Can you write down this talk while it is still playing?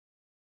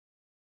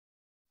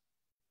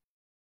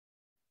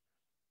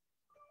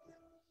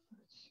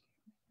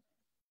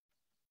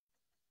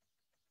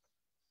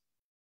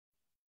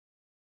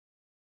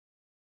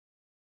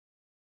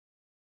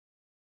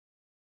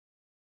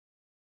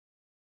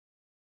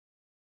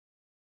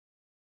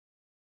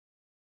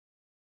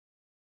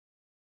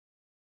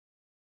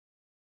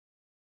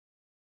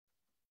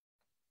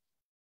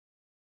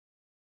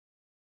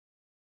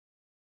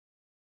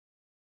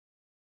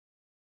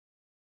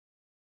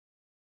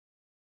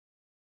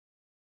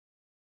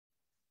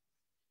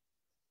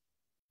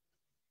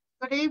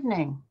Good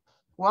evening.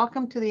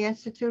 Welcome to the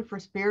Institute for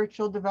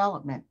Spiritual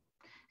Development,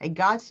 a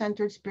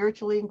God-centered,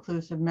 spiritually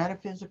inclusive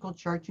metaphysical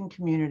church and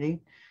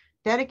community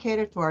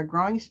dedicated to our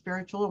growing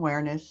spiritual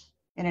awareness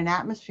in an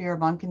atmosphere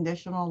of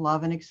unconditional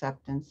love and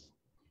acceptance.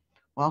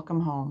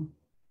 Welcome home.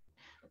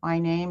 My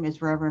name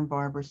is Reverend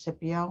Barbara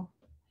Scipio,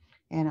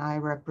 and I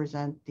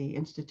represent the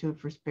Institute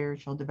for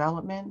Spiritual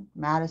Development,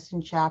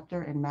 Madison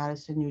chapter in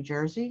Madison, New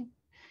Jersey.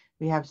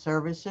 We have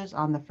services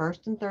on the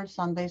first and third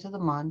Sundays of the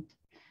month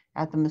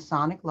at the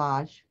Masonic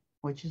Lodge,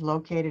 which is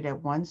located at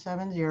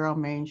 170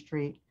 Main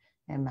Street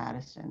in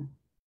Madison.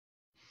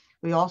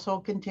 We also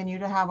continue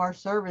to have our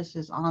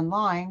services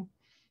online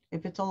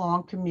if it's a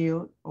long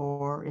commute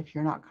or if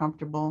you're not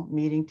comfortable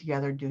meeting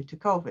together due to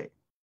COVID.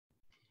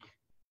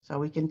 So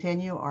we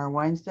continue our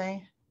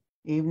Wednesday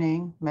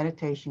evening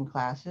meditation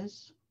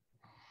classes.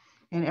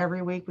 And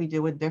every week we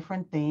do a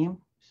different theme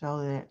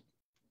so that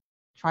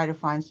try to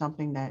find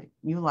something that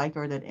you like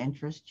or that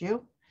interests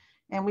you.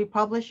 And we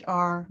publish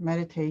our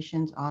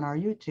meditations on our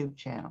YouTube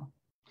channel.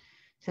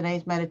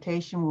 Today's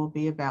meditation will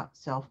be about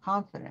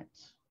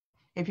self-confidence.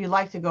 If you'd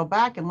like to go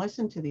back and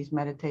listen to these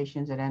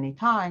meditations at any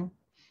time,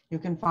 you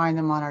can find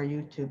them on our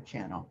YouTube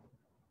channel.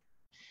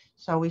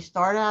 So we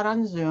start out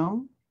on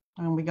Zoom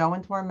and we go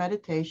into our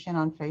meditation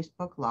on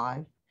Facebook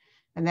Live.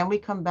 And then we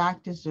come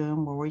back to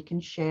Zoom where we can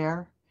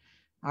share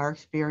our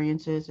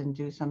experiences and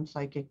do some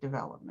psychic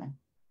development.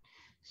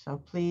 So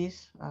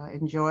please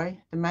enjoy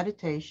the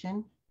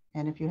meditation.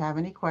 And if you have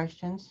any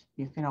questions,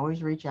 you can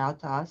always reach out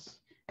to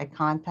us at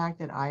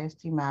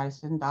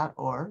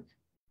contact@istmadison.org.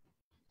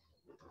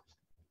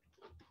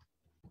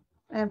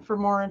 And for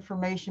more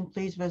information,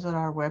 please visit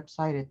our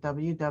website at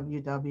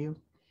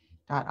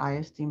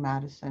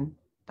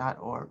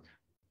www.istmadison.org.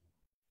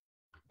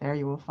 There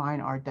you will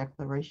find our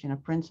Declaration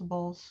of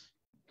Principles,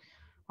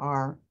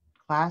 our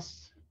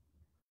class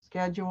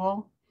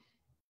schedule,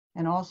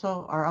 and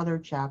also our other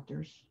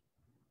chapters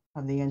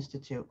of the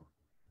Institute.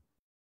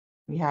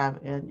 We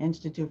have an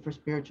Institute for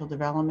Spiritual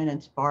Development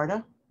in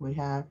Sparta. We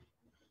have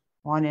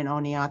one in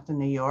Oneonta,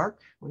 New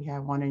York. We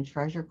have one in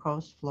Treasure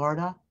Coast,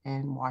 Florida,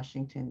 and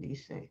Washington,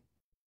 D.C.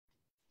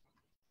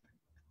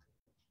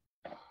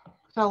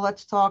 So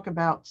let's talk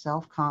about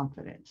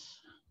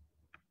self-confidence.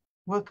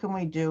 What can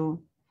we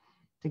do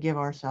to give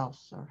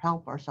ourselves or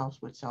help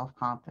ourselves with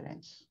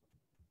self-confidence?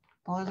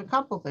 Well, there's a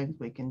couple things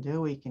we can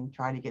do. We can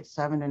try to get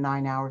 7 to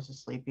 9 hours of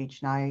sleep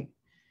each night,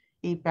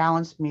 eat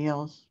balanced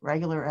meals,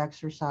 regular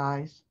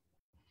exercise,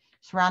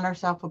 surround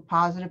ourselves with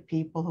positive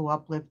people who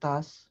uplift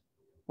us,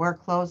 wear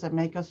clothes that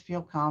make us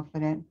feel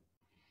confident,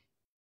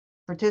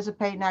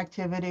 participate in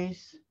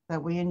activities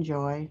that we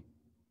enjoy,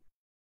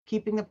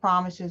 keeping the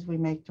promises we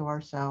make to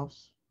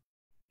ourselves,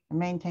 and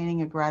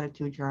maintaining a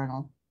gratitude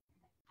journal,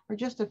 or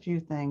just a few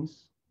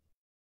things.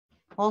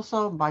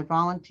 Also, by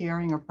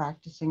volunteering or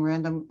practicing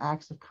random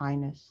acts of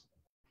kindness,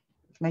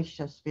 which makes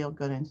us feel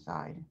good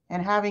inside,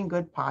 and having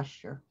good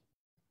posture.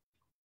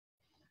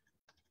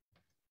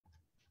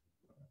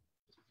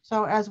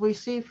 So as we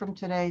see from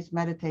today's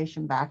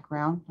meditation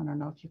background, I don't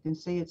know if you can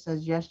see, it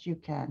says, yes, you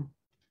can.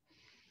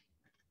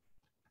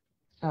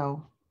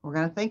 So we're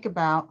going to think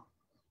about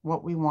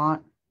what we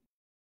want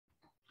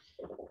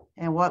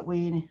and what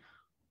we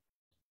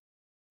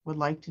would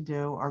like to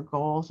do, our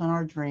goals and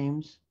our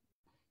dreams.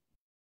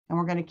 And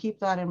we're going to keep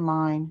that in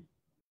mind.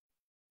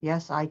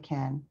 Yes, I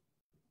can.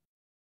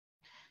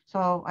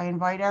 So I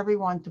invite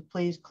everyone to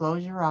please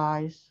close your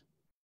eyes,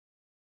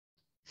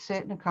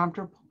 sit in a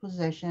comfortable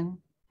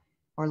position,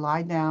 or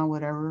lie down,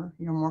 whatever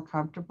you're more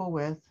comfortable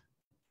with.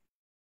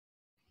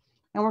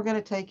 And we're going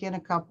to take in a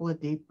couple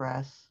of deep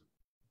breaths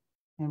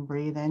and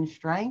breathe in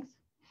strength.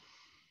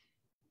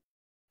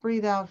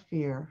 Breathe out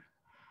fear.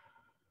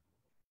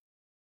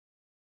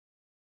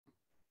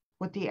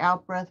 With the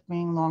out breath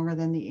being longer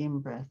than the in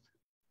breath.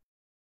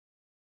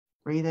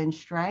 Breathe in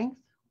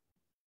strength.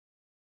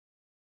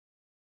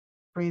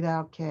 Breathe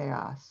out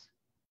chaos.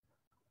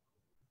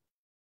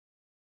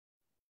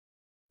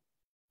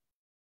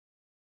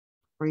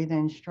 Breathe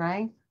in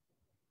strength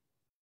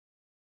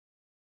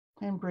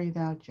and breathe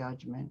out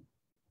judgment.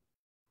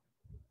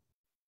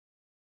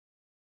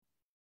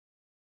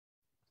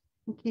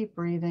 And keep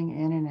breathing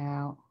in and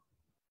out.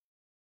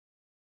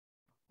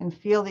 And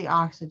feel the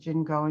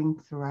oxygen going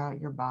throughout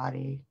your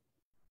body,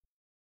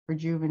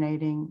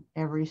 rejuvenating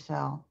every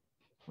cell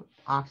with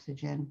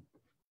oxygen.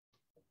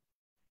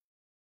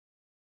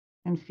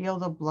 And feel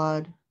the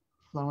blood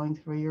flowing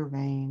through your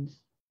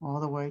veins all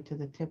the way to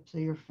the tips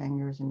of your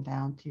fingers and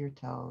down to your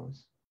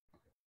toes.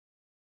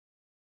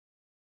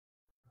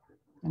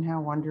 And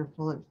how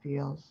wonderful it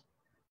feels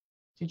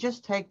to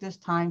just take this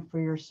time for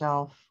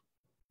yourself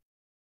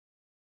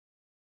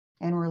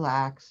and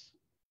relax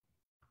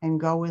and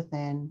go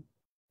within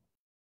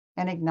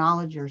and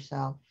acknowledge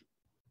yourself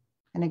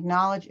and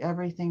acknowledge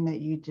everything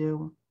that you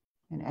do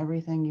and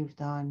everything you've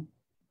done.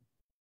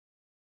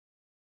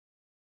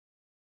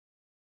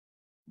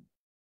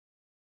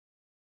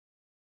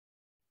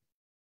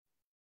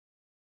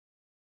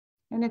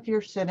 And if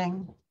you're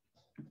sitting,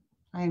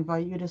 I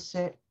invite you to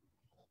sit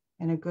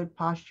in a good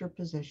posture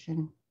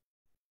position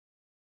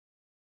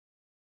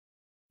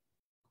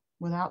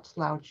without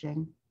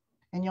slouching,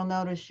 and you'll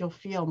notice you'll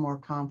feel more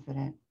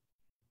confident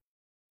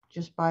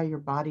just by your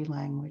body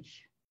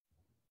language.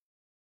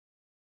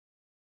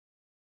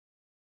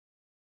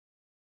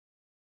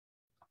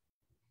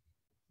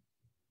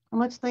 And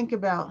let's think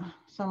about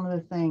some of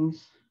the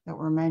things that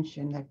were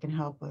mentioned that can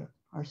help with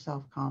our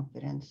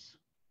self-confidence.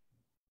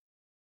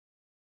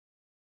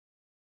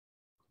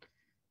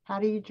 How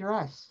do you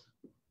dress?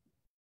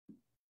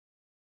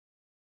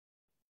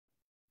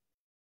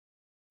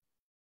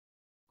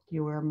 Do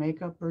you wear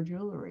makeup or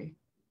jewelry?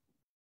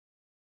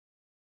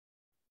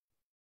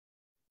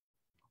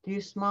 Do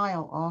you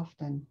smile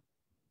often?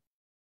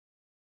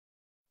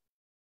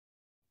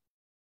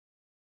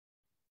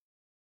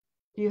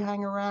 Do you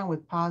hang around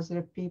with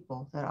positive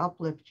people that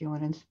uplift you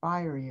and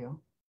inspire you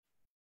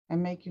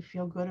and make you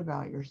feel good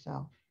about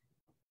yourself?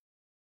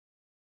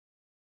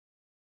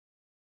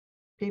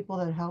 People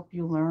that help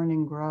you learn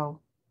and grow.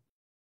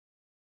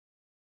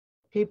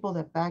 People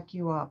that back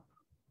you up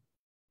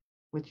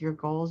with your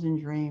goals and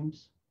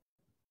dreams.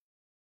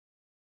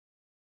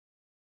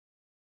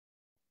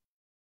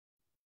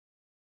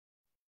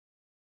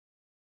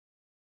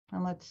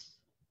 And let's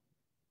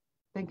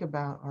think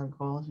about our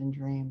goals and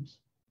dreams.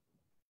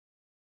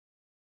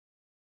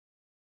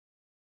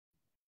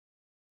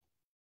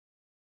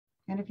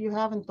 And if you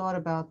haven't thought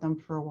about them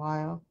for a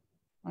while,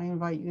 I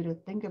invite you to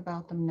think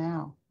about them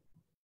now.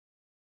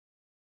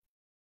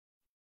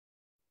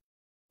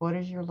 What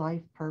is your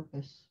life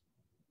purpose?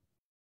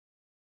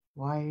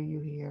 Why are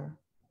you here?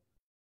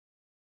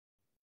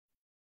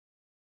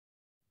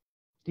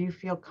 Do you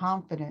feel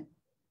confident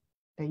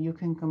that you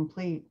can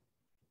complete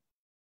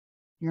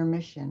your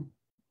mission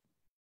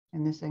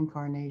in this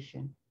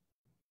incarnation?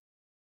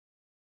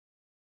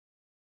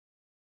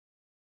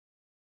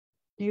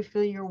 Do you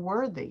feel you're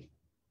worthy?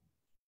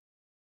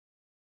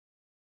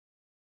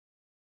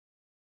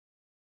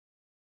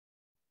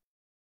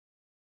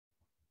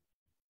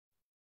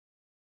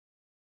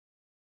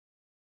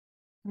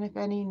 And if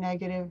any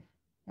negative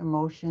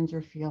emotions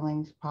or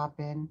feelings pop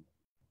in,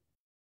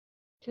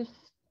 just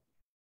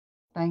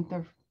thank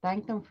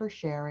them for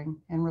sharing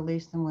and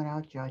release them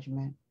without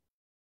judgment,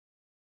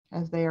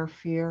 as they are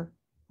fear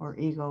or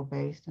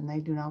ego-based and they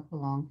do not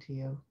belong to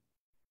you.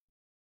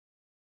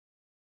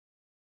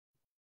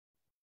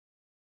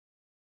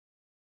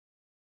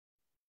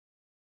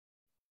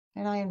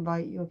 And I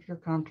invite you, if you're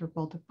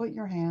comfortable, to put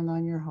your hand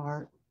on your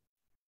heart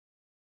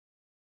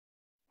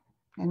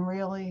and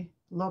really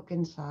look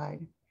inside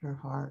your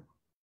heart,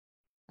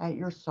 at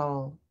your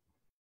soul,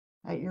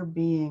 at your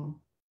being.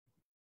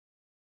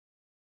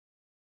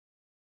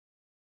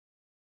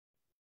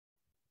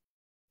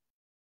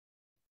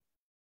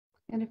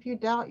 And if you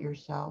doubt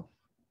yourself,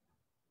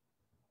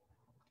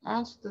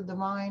 ask the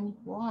divine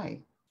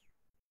why.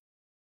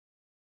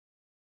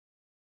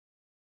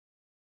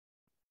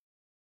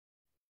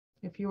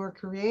 If you are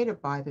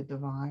created by the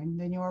divine,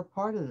 then you are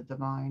part of the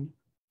divine,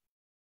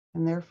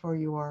 and therefore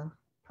you are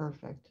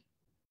perfect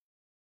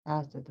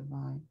as the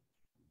divine.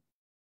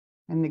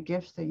 And the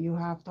gifts that you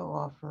have to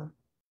offer,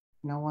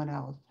 no one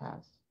else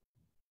has.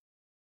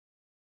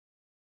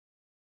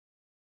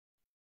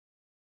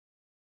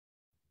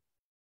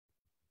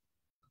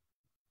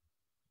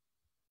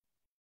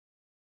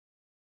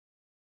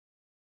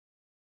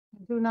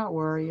 Do not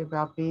worry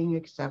about being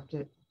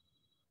accepted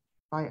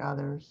by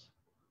others.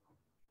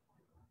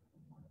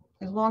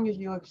 As long as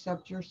you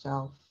accept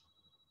yourself.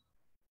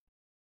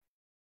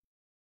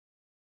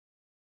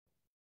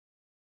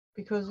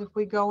 Because if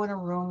we go in a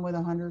room with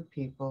 100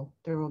 people,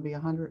 there will be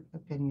 100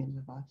 opinions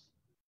of us.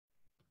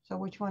 So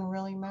which one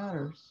really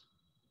matters?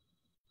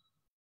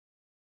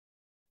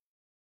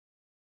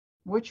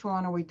 Which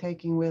one are we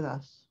taking with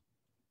us?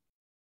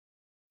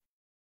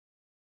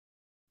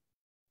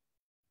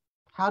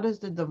 How does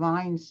the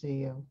divine see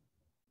you?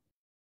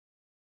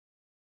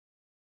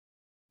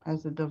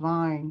 As the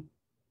divine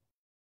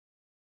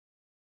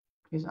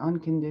is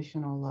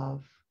unconditional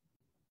love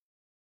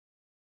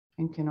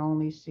and can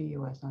only see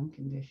you as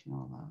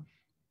unconditional love.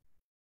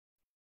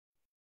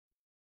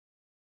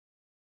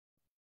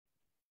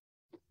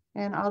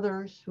 And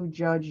others who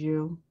judge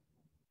you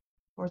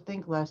or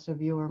think less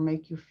of you or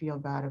make you feel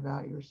bad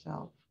about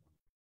yourself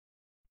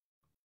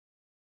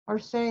are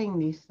saying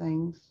these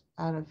things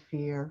out of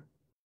fear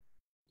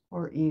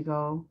or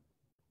ego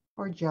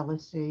or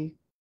jealousy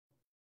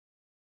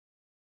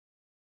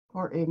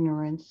or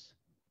ignorance.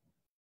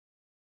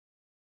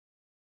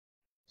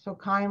 So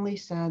kindly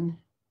send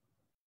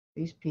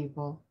these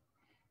people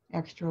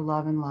extra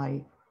love and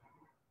light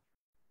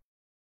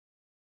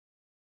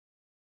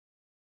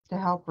to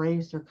help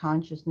raise their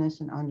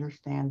consciousness and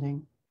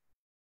understanding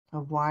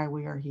of why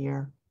we are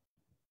here.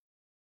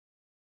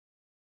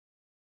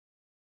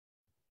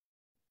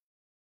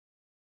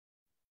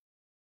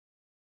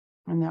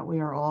 And that we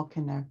are all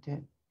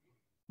connected.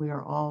 We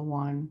are all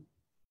one.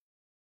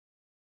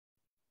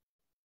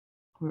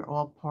 We're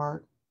all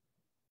part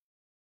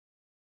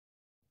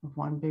of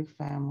one big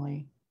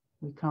family.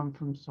 We come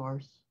from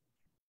source.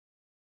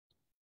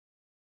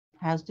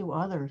 As do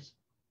others.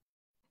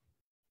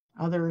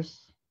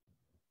 Others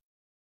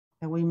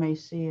that we may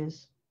see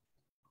as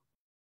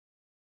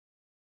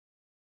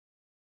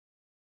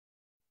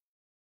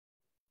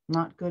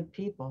not good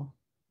people.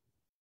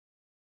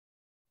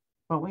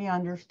 But we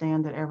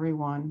understand that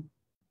everyone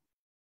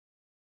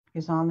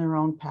is on their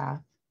own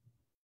path,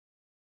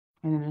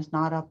 and it is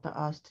not up to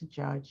us to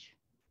judge.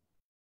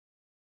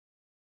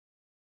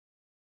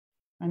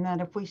 And that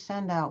if we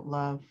send out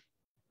love,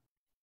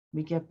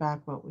 we get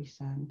back what we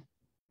send.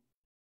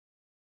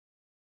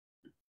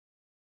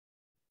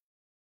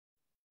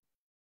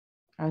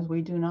 As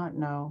we do not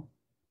know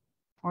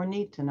or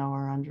need to know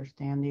or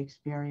understand the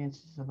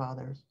experiences of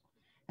others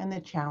and the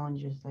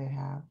challenges they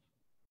have.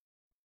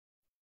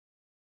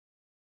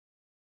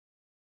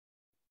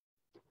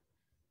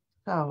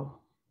 So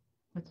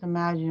let's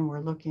imagine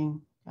we're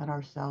looking at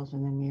ourselves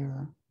in the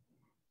mirror,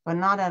 but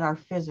not at our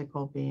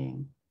physical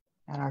being,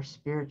 at our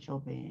spiritual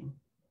being.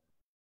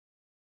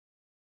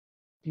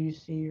 Do you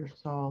see your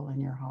soul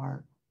and your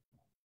heart?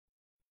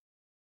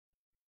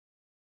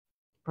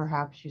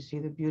 Perhaps you see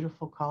the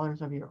beautiful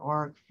colors of your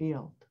auric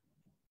field,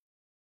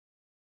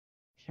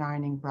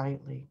 shining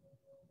brightly,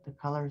 the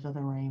colors of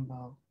the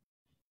rainbow.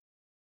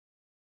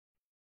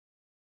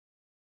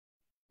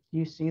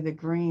 You see the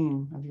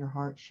green of your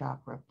heart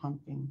chakra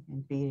pumping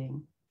and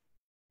beating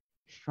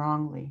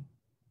strongly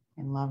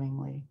and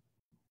lovingly.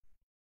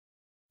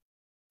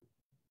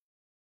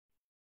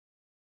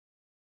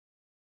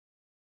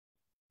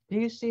 Do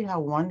you see how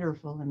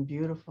wonderful and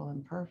beautiful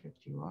and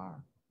perfect you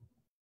are?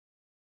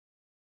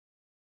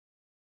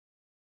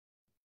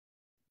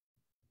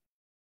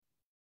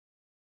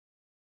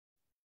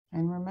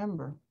 And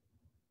remember,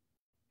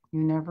 you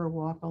never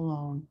walk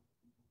alone.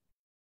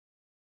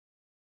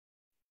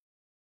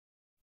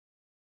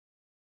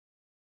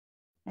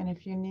 And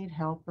if you need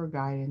help or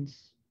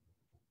guidance,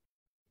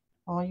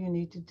 all you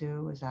need to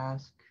do is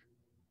ask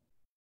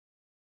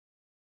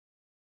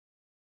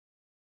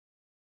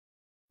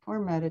or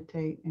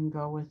meditate and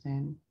go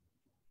within,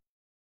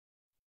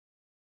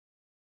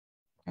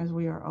 as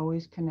we are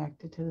always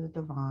connected to the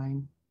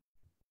divine.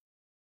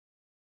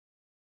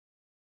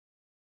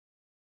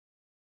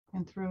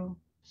 And through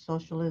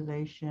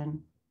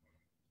socialization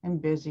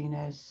and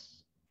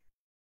busyness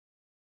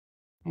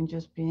and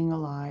just being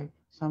alive,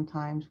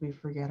 sometimes we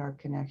forget our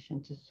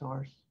connection to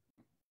Source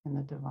and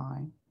the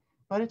divine.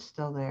 But it's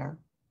still there.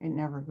 It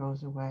never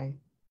goes away.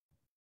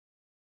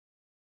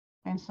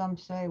 And some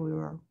say we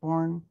were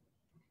born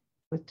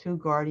with two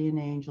guardian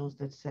angels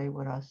that stay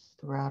with us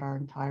throughout our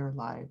entire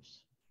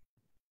lives,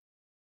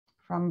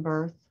 from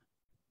birth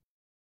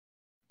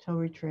till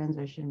we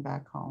transition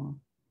back home.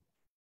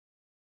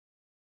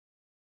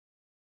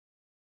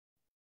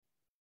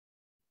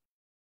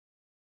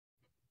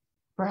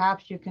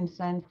 Perhaps you can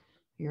sense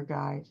your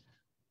guides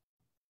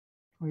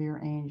or your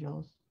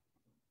angels.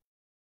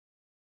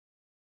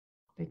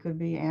 They could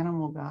be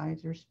animal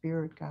guides or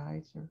spirit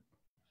guides or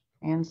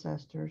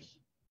ancestors.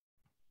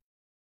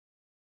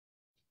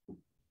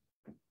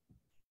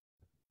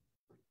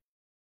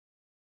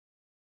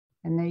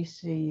 And they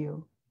see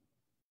you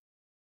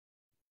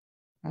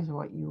as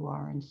what you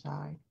are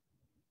inside,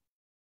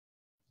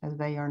 as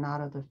they are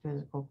not of the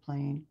physical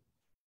plane.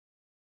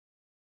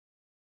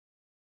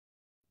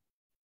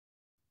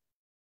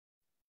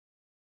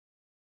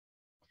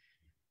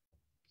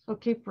 So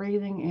keep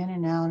breathing in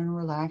and out and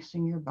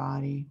relaxing your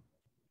body,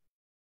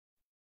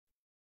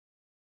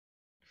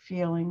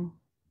 feeling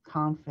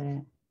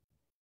confident.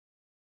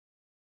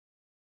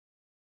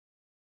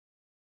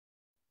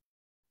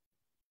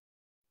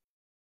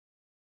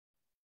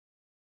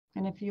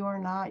 And if you are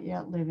not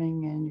yet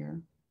living in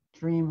your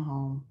dream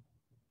home,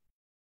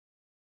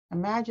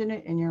 imagine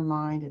it in your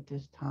mind at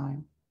this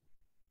time.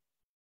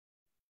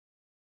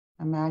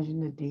 Imagine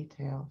the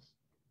details.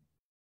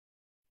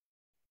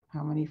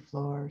 How many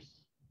floors?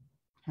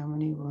 How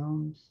many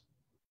rooms?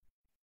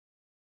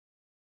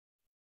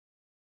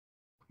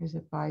 Is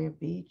it by a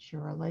beach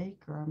or a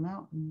lake or a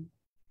mountain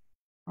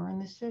or in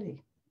the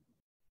city?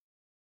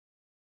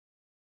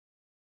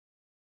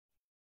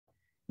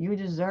 You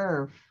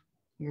deserve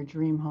your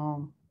dream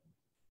home.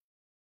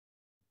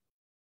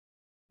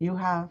 You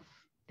have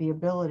the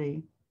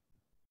ability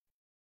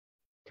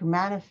to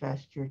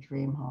manifest your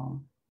dream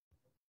home.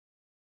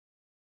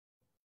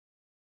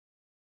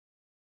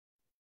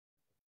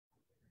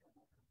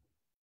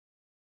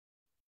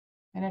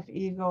 And if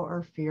ego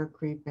or fear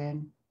creep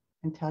in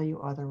and tell you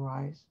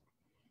otherwise,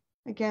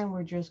 again,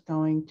 we're just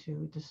going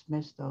to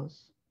dismiss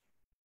those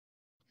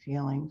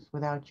feelings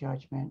without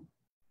judgment.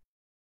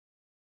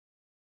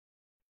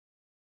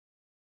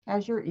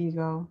 As your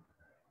ego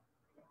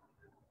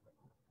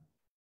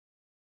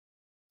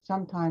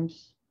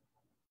sometimes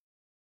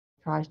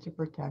tries to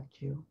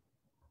protect you,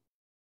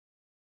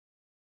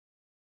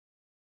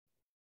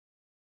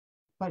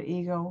 but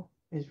ego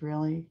is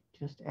really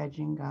just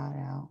edging God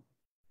out.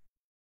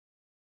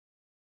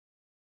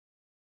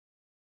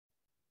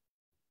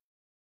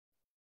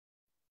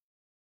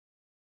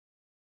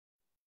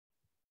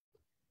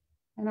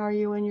 And are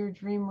you in your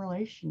dream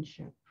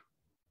relationship?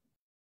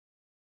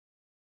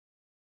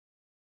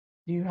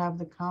 Do you have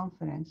the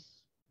confidence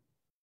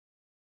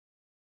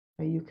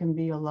that you can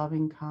be a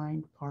loving,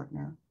 kind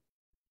partner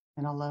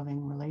in a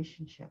loving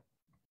relationship.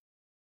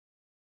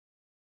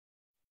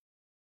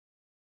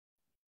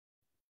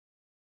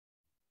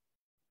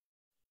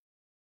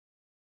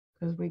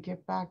 Because we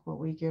get back what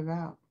we give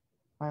out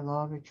by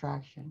law of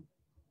attraction,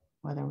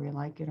 whether we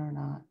like it or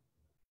not.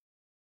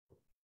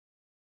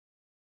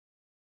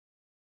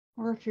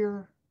 Or if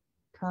your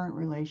current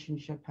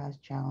relationship has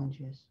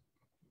challenges,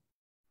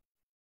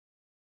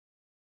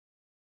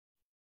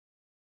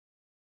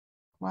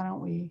 why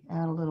don't we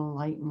add a little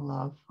light and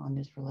love on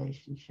this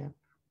relationship?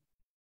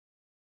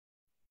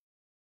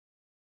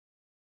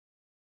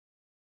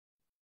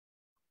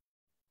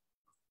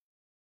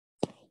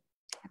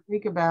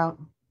 Think about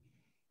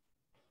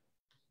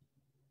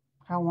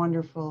how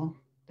wonderful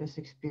this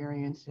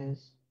experience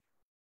is,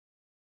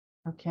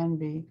 or can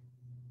be,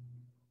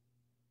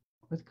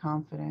 with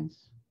confidence.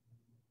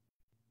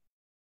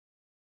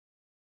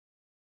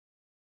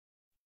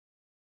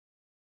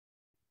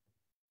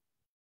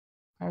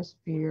 As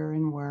fear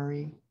and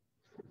worry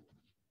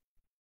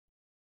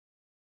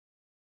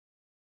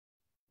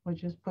will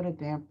just put a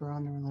damper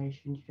on the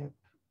relationship.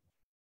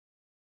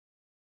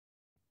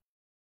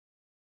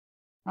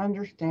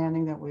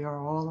 Understanding that we are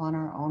all on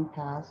our own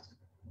paths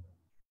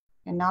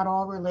and not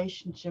all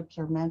relationships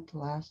are meant to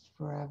last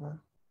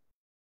forever.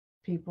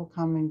 People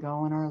come and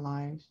go in our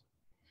lives.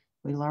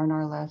 We learn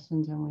our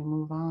lessons and we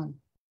move on.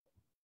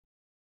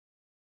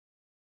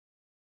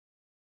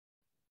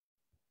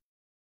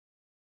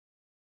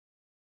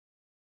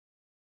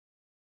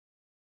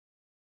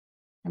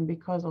 And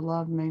because a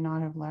love may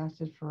not have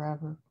lasted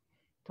forever,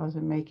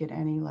 doesn't make it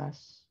any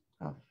less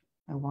of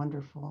a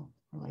wonderful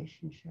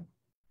relationship.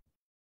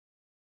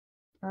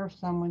 Or if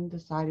someone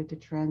decided to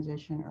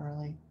transition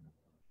early,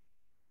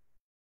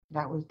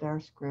 that was their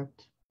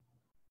script.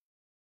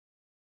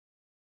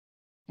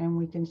 And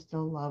we can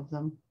still love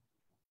them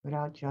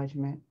without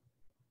judgment,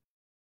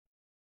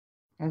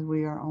 as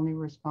we are only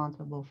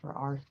responsible for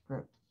our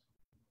scripts.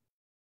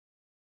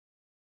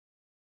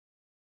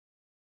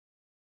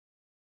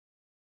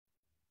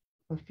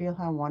 But feel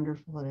how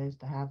wonderful it is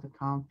to have the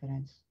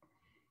confidence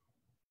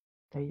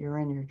that you're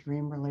in your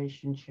dream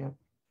relationship,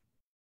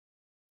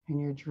 in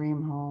your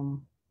dream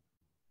home.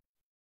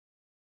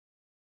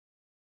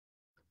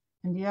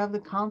 And you have the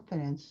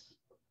confidence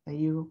that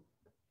you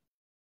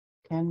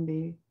can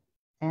be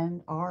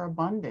and are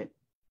abundant.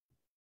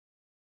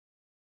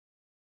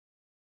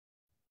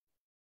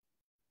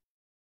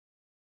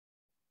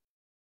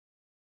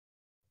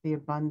 The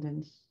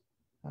abundance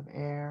of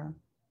air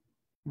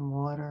and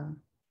water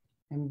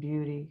and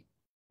beauty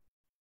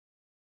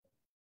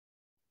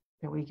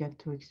that we get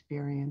to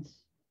experience.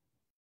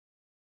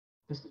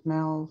 The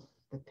smells,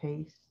 the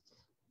tastes,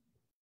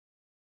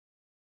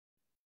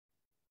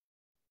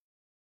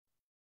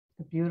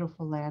 the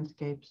beautiful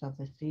landscapes of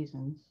the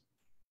seasons.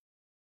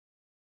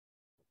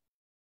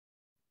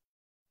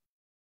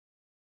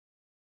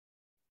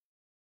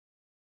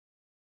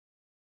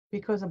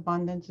 Because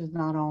abundance is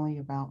not only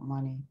about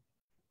money,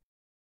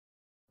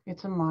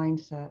 it's a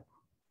mindset.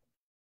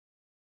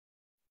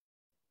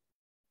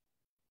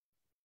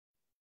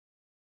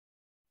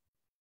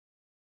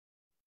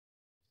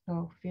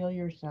 So feel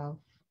yourself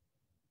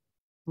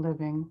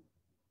living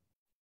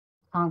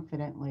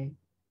confidently,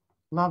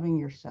 loving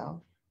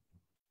yourself,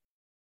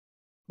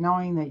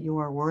 knowing that you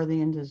are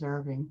worthy and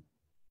deserving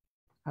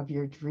of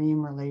your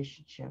dream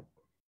relationship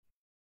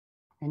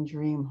and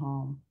dream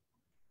home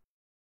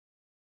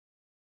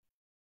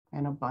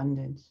and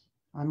abundance,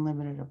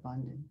 unlimited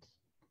abundance.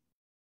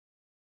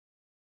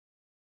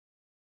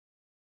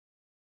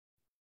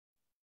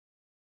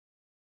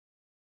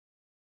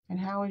 And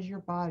how is your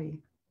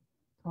body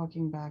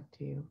talking back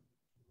to you?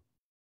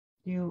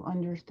 Do you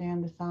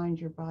understand the signs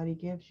your body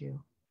gives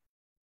you?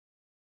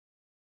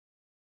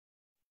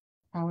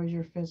 How is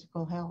your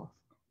physical health?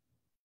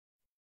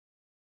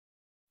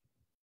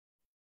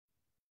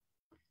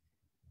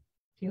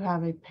 If you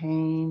have a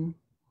pain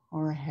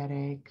or a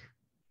headache,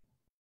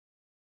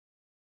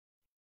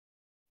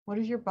 what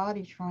is your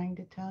body trying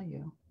to tell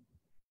you?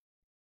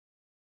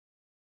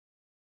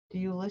 Do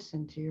you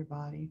listen to your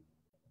body?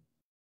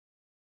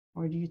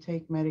 Or do you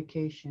take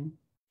medication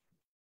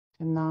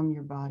to numb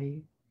your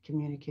body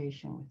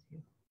communication with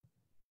you?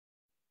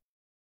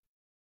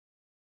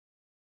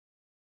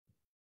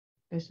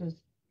 This is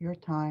your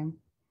time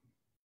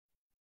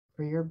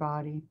for your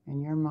body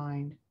and your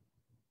mind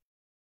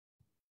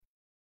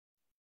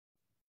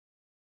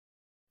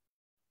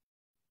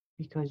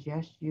because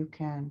yes, you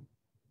can.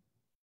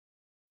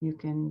 You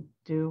can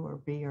do or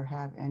be or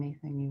have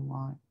anything you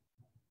want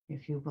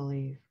if you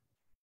believe,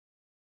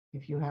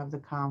 if you have the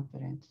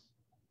confidence.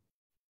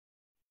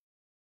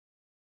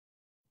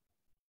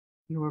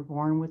 You were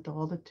born with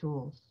all the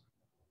tools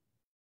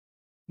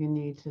you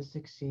need to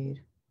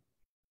succeed.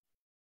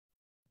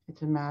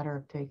 It's a matter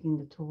of taking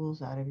the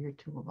tools out of your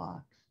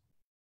toolbox.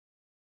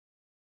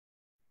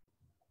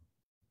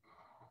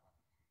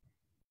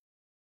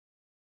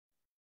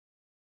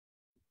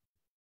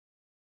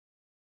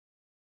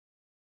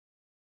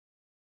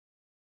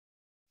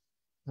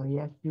 So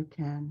yes, you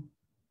can.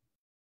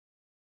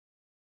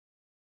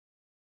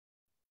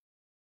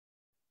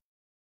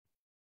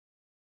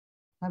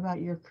 How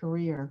about your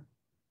career?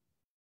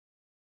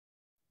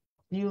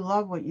 Do you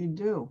love what you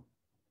do?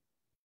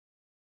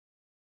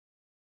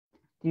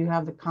 Do you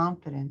have the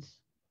confidence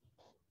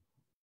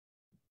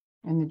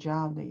in the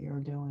job that you're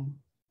doing?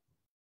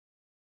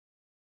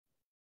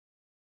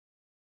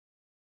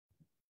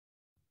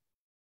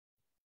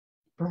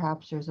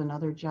 Perhaps there's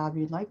another job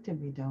you'd like to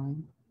be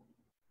doing.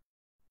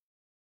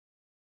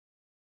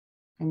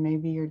 And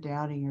maybe you're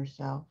doubting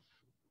yourself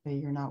that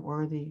you're not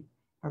worthy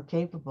or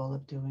capable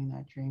of doing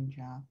that dream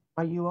job,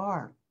 but you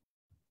are.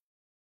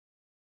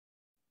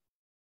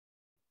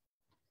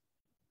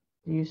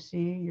 Do you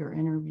see your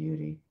inner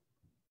beauty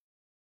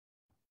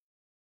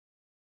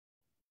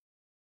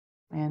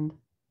and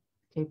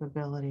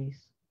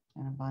capabilities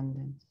and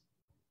abundance?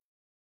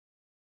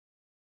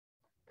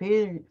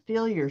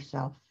 Feel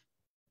yourself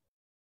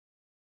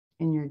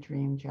in your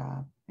dream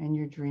job and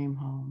your dream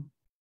home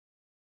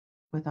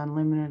with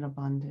unlimited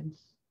abundance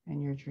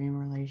in your dream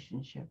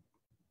relationship.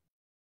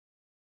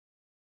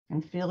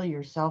 And feel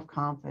your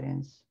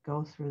self-confidence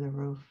go through the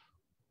roof.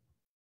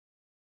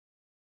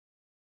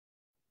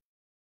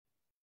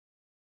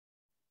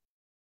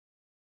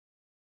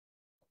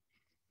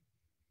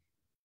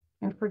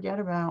 And forget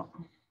about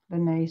the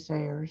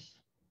naysayers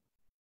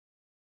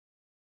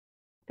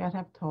that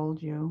have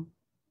told you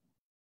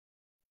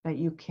that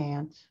you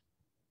can't,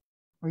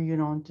 or you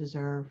don't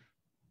deserve,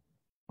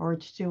 or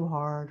it's too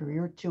hard, or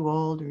you're too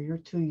old, or you're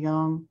too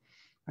young,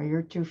 or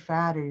you're too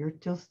fat, or you're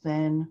too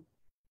thin.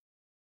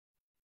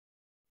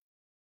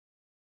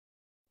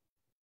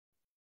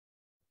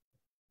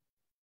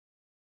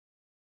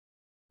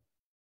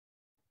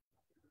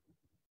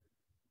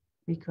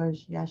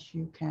 Because yes,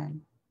 you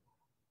can,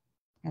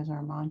 as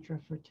our mantra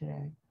for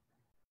today.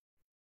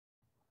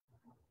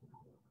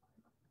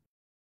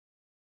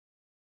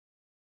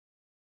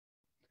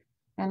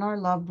 And our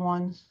loved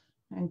ones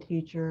and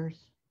teachers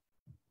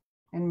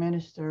and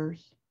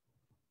ministers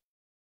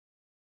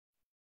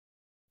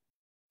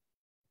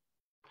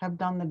have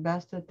done the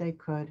best that they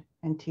could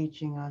in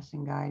teaching us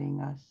and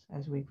guiding us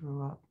as we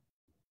grew up.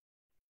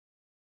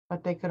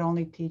 But they could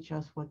only teach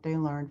us what they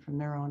learned from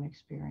their own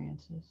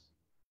experiences.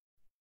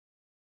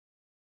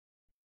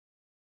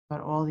 But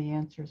all the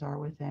answers are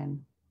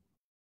within.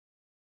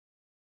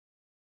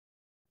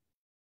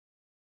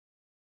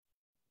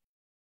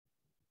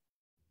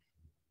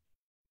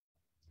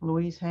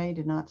 Louise Hay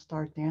did not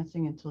start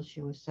dancing until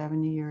she was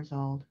 70 years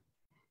old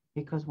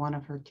because one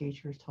of her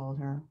teachers told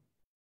her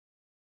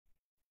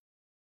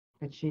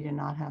that she did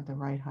not have the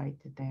right height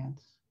to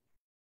dance.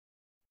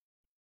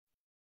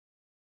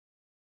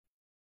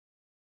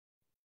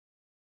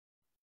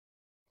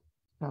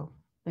 So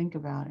think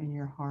about in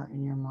your heart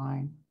and your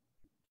mind,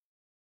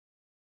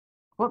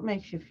 what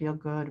makes you feel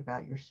good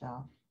about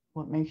yourself?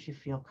 What makes you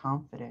feel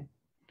confident?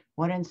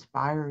 What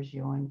inspires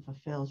you and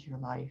fulfills your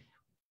life?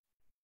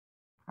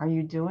 Are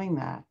you doing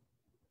that?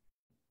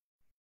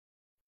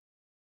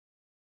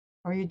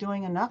 Are you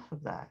doing enough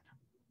of that?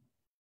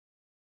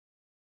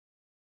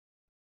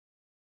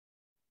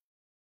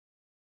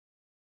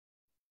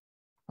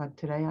 But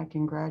today I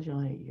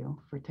congratulate you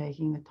for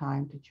taking the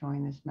time to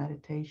join this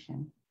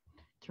meditation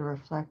to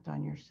reflect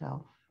on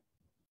yourself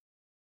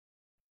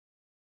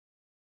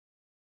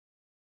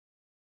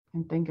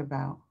and think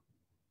about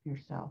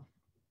yourself.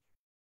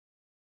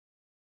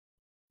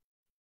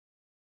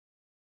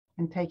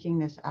 And taking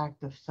this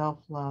act of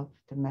self-love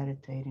to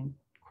meditate and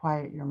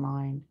quiet your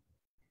mind,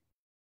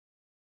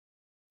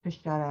 to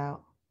shut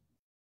out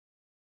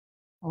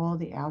all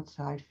the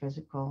outside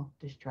physical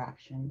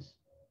distractions.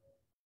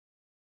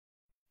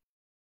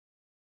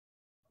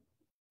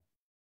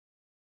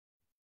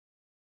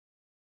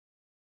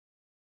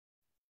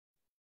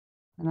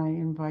 And I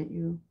invite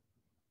you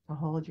to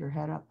hold your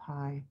head up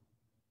high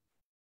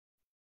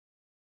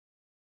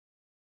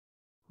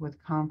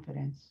with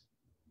confidence.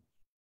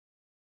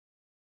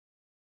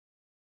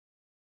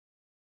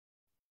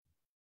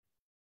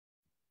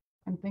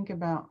 And think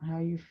about how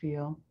you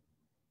feel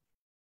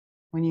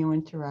when you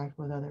interact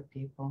with other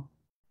people.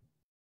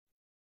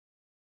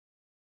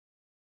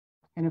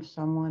 And if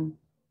someone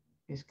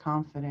is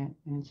confident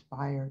and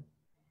inspired,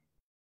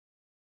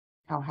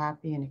 how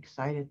happy and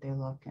excited they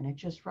look, and it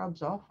just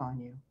rubs off on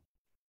you.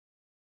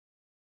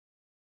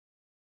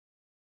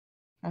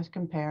 As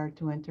compared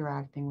to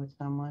interacting with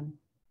someone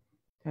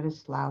that is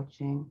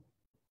slouching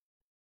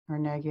or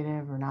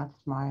negative or not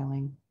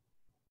smiling.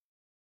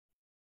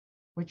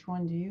 Which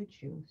one do you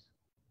choose?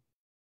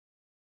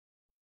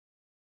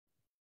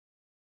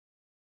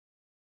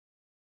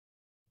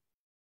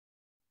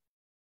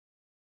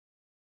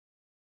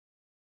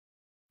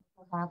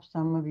 Perhaps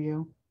some of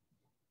you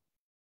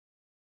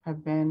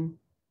have been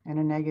in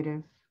a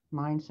negative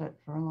mindset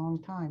for a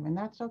long time, and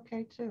that's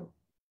okay too.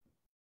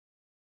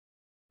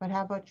 But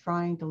how about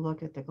trying to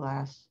look at the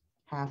glass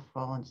half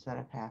full instead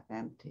of half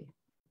empty?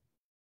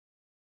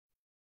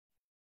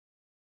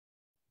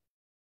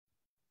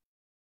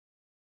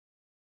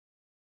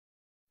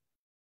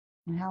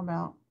 And how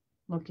about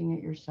looking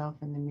at yourself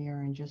in the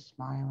mirror and just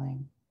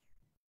smiling?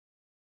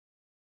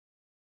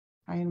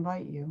 I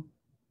invite you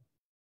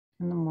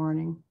in the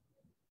morning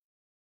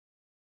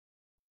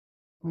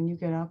When you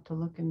get up to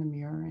look in the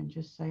mirror and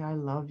just say, I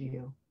love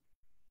you.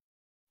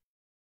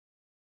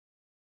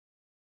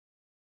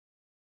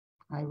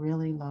 I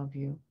really love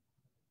you.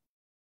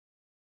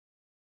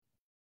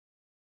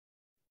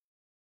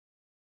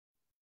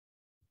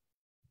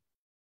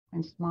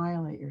 And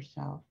smile at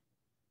yourself.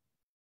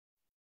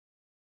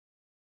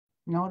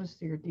 Notice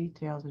your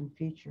details and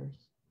features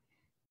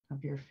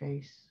of your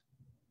face.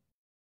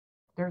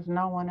 There's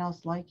no one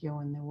else like you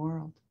in the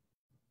world.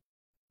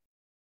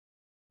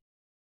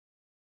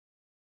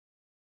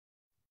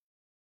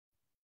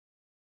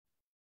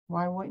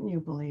 Why wouldn't you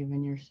believe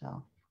in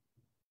yourself?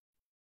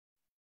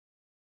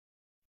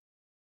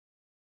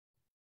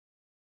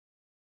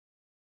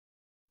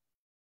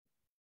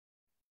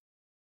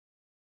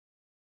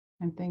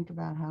 And think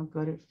about how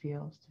good it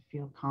feels to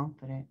feel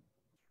confident.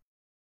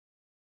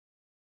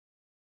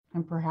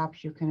 And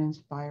perhaps you can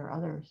inspire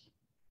others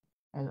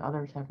as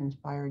others have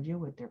inspired you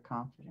with their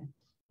confidence.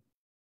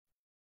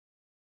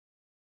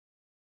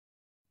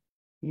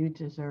 You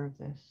deserve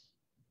this.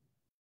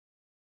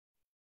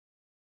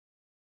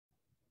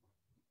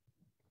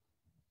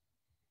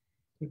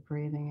 Keep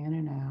breathing in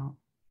and out.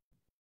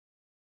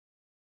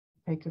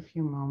 Take a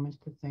few moments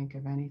to think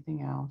of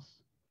anything else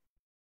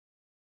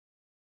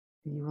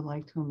that you would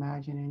like to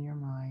imagine in your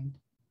mind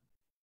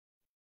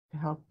to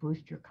help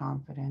boost your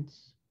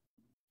confidence.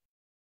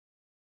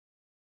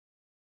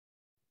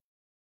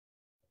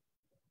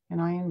 And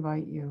I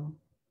invite you,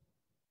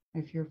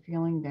 if you're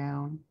feeling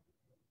down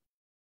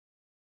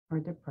or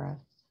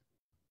depressed,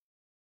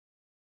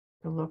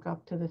 to look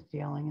up to the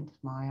ceiling and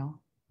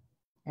smile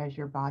as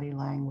your body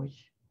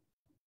language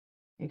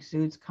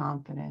exudes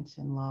confidence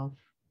and love.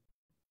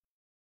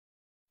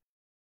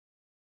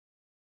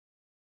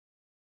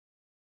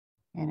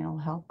 And it'll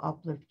help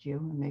uplift you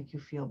and make you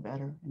feel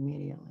better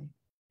immediately.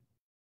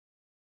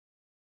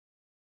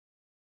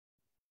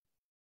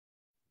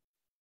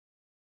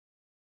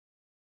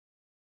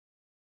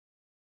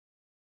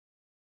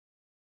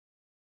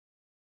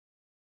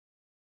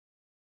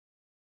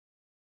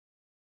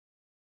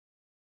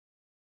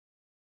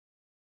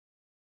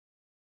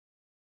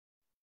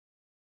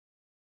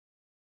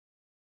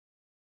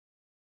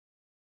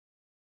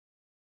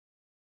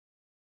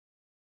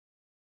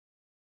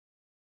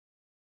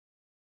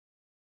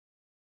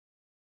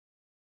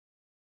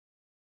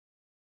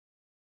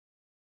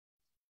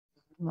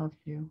 I love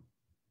you.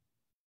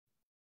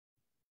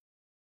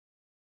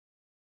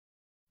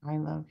 I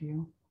love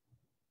you.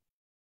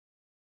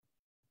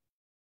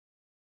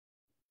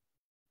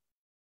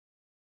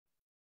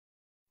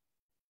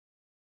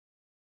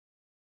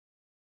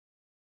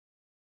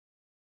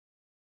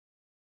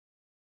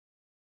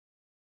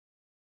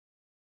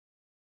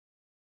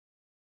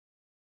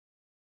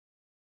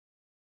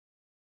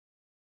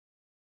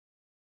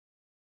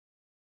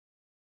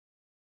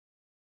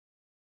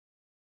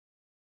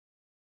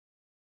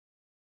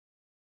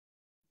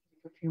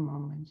 Take a few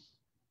moments.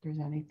 If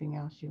there's anything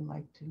else you'd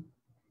like to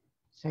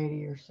say to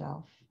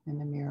yourself in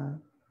the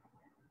mirror.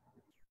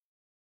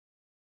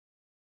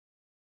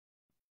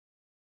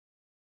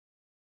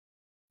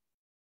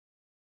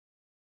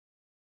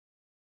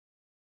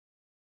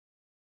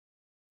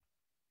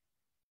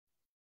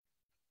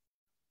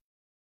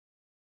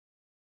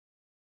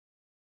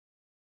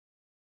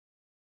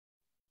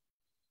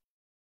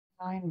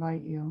 I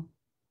invite you,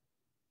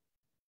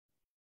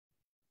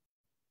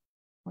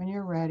 when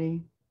you're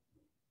ready,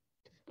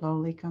 to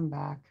slowly come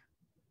back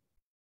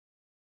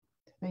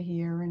to the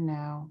here and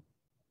now,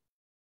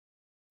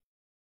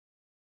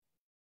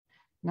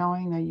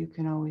 knowing that you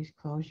can always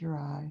close your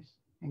eyes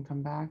and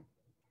come back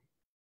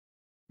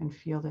and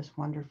feel this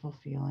wonderful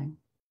feeling.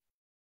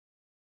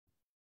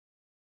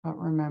 But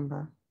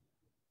remember,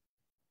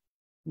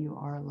 you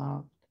are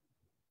loved.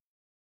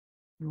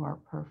 You are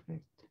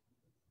perfect.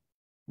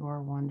 You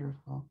are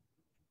wonderful.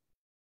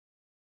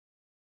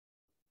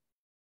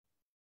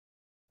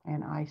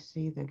 And I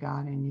see the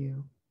God in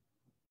you.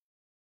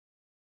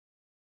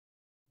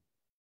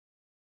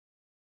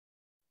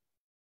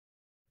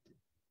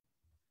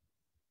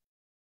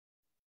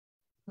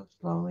 So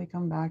slowly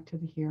come back to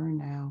the here and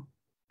now.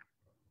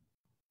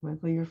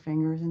 Wiggle your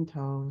fingers and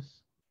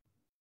toes.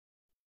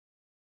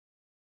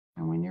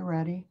 And when you're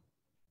ready,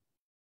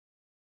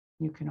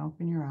 you can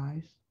open your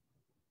eyes.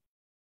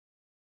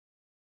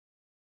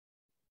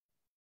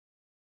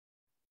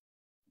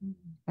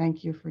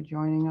 Thank you for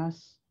joining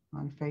us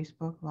on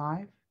Facebook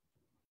Live.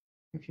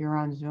 If you're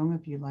on Zoom,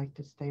 if you'd like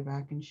to stay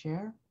back and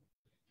share,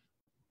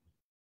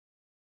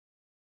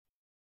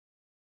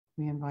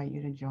 we invite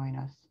you to join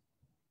us.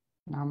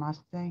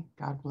 Namaste,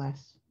 God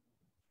bless,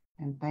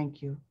 and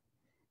thank you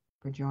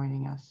for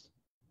joining us.